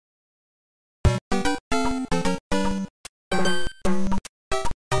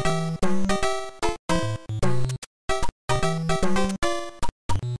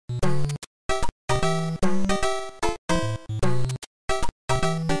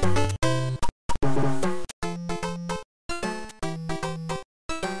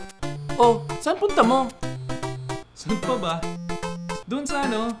Oh, saan punta mo? Saan pa ba? Doon sa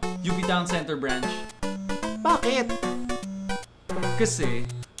UP Town Center branch. Bakit? Kasi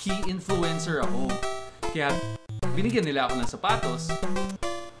key influencer ako. Kaya binigyan nila ako ng sapatos.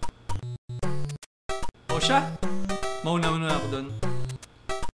 O siya, mauna muna ako doon.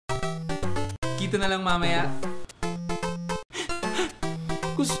 Kita na lang mamaya.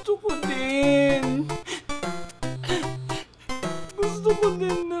 Gusto ko din. Gusto ko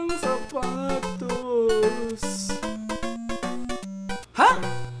din ng sapatos. Ha?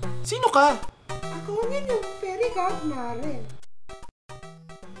 Sino ka? Ako ang inyong fairy godmare.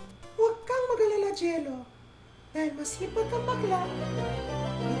 Huwag kang mag-alala, Jello. Dahil masipag kang bakla,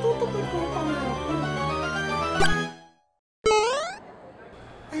 itutupad ko ang pangarap ko.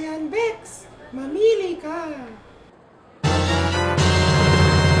 Ayan, Beks, mamili ka.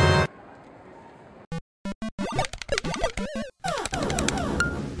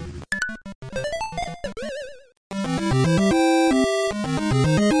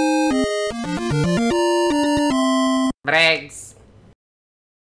 Bregz.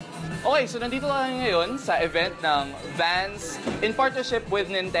 Okay, so nandito tayo ngayon sa event ng VANS in partnership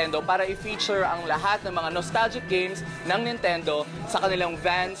with Nintendo para i-feature ang lahat ng mga nostalgic games ng Nintendo sa kanilang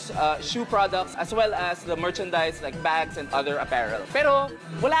VANS shoe products as well as the merchandise like bags and other apparel. Pero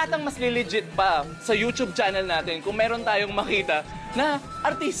wala atang mas legit pa sa YouTube channel natin kung meron tayong makita na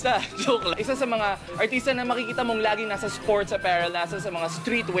artista. Joke lang. Isa sa mga artista na makikita mong laging nasa sports apparel, nasa sa mga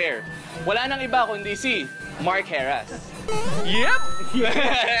streetwear. Wala nang iba kundi si Mark Heras. Yep!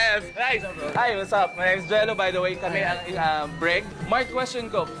 Yes! Nice! Hi, what's up? My name is Jello, by the way. Kami ang BREG. Mark,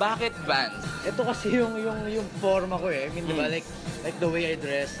 question ko, bakit Vans? Ito kasi yung forma ko eh. I mean, diba, like the way I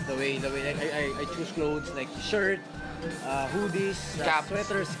dress, the way like I choose clothes, like shirt, hoodies, Caps.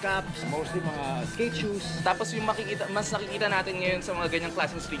 sweaters, caps, mostly mga skate shoes. Tapos yung mas nakikita natin ngayon sa mga ganyang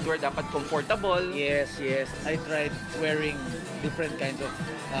klaseng streetwear, dapat comfortable. Yes. I tried wearing different kinds of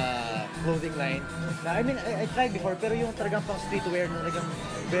clothing line. Na, I mean, I tried before, pero yung talagang pang streetwear na talagang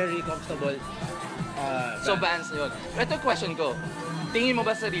very comfortable. So Vans yun. Ito yung question ko. Tingin mo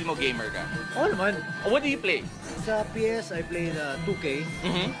ba sa sarili mo gamer ka? Oo naman. What do you play? Sa PS, I play 2K.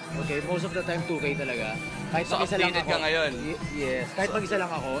 Okay, most of the time 2K talaga. Kahit So mag-isa lang updated ako. ka ngayon? Yes, kahit mag-isa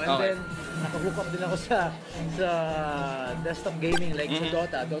lang ako. And Okay. then, naka-hook up din ako sa desktop gaming like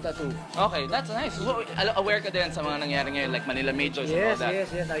sa Dota 2. Okay, that's nice. So, aware ka din sa mga nangyari ngayon like Manila Majors and all Yes,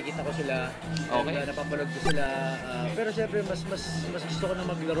 that? nakikita ko sila. Okay. And, napapanood ko sila. Pero syempre, mas gusto ko na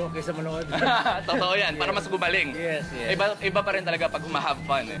maglaro kaysa manood. Totoo yan, para mas gumaling. Yes. Iba pa rin talaga pag humahave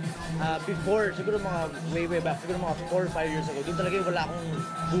fun eh. Before, siguro mga way back, siguro mga 4 or 5 years ago, doon talaga wala akong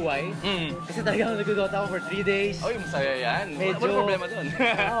buhay. Kasi talagang nag-Dota ako for 3 days. Oy, masaya yan. Medyo- Wala problema dun.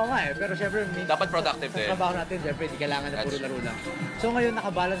 Oo nga eh, pero syempre, Dapat productive sa din. trabaho natin, syempre, hindi kailangan na puro That's laro lang. So ngayon,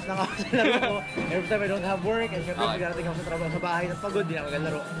 nakabalance lang ako sa laro ko. Every time I don't have work, and syempre, Okay. pagkarating ako sa trabaho sa bahay, napagod, hindi ako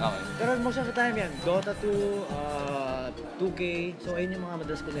maglaro. Okay. Pero most of the time yan, Dota 2, 2K, so ayun yung mga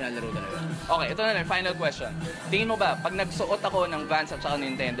madalas ko nilalaro talaga. Okay, ito na lang, final question. Tingin mo ba, pag nagsuot ako ng Vans at saka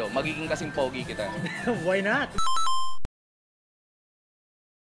Nintendo, magiging kasing pogi kita? Why not?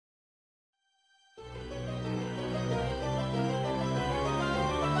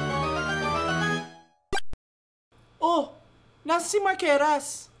 Oh, nasa si Mark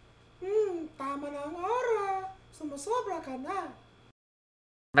Heras. Tama na ang aura. Sumusobra ka na.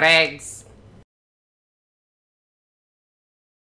 Bregz.